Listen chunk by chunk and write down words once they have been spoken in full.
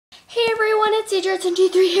Hey everyone, it's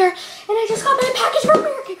AHHHHH here, and I just got my package from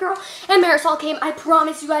American Girl, and Marisol came. I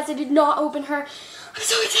promise you guys I did not open her. I'm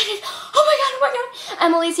so excited. Oh my god.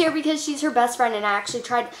 Emily's here because she's her best friend, and I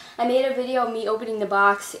made a video of me opening the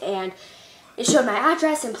box, and it showed my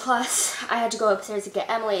address, and plus I had to go upstairs to get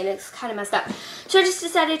Emily, and it's kind of messed up. So I just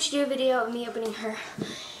decided to do a video of me opening her,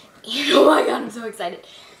 and oh my god, I'm so excited.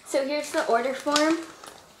 So here's the order form,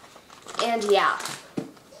 and yeah.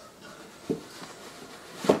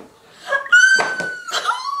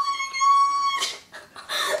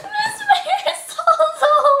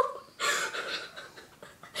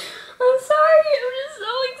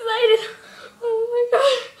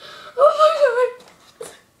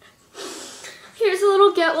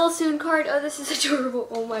 Get well soon card. Oh, this is adorable.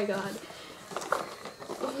 Oh my god.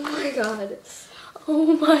 Oh my god.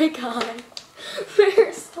 Oh my god.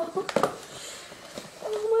 Marisol.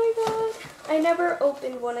 Oh my god. I never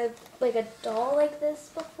opened one of like a doll like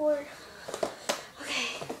this before.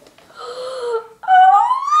 Okay. Oh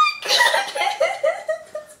my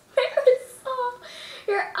goodness. Marisol.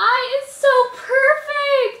 Your eye is so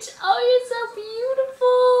perfect. Oh, you're so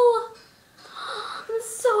beautiful. I'm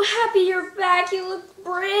so happy you're back. You look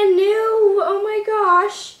brand new. Oh my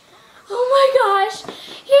gosh. Oh my gosh.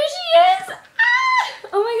 Here she is. Ah!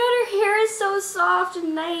 Oh my god, her hair is so soft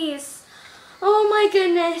and nice. Oh my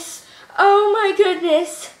goodness. Oh my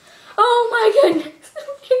goodness. Oh my goodness.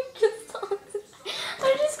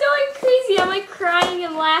 I'm just going crazy. I'm like crying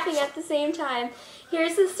and laughing at the same time.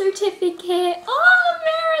 Here's the certificate. Oh,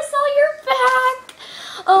 Marisol, you're back.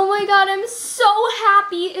 Oh my god, I'm so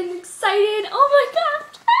happy and excited. Oh my god.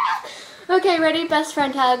 Ah! Okay, ready? Best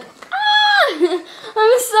friend hug. Ah!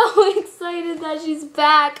 I'm so excited that she's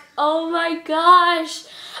back. Oh my gosh.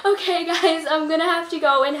 Okay, guys, I'm gonna have to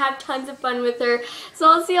go and have tons of fun with her. So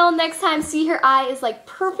I'll see y'all next time. See, her eye is like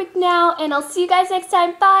perfect now, and I'll see you guys next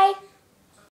time. Bye.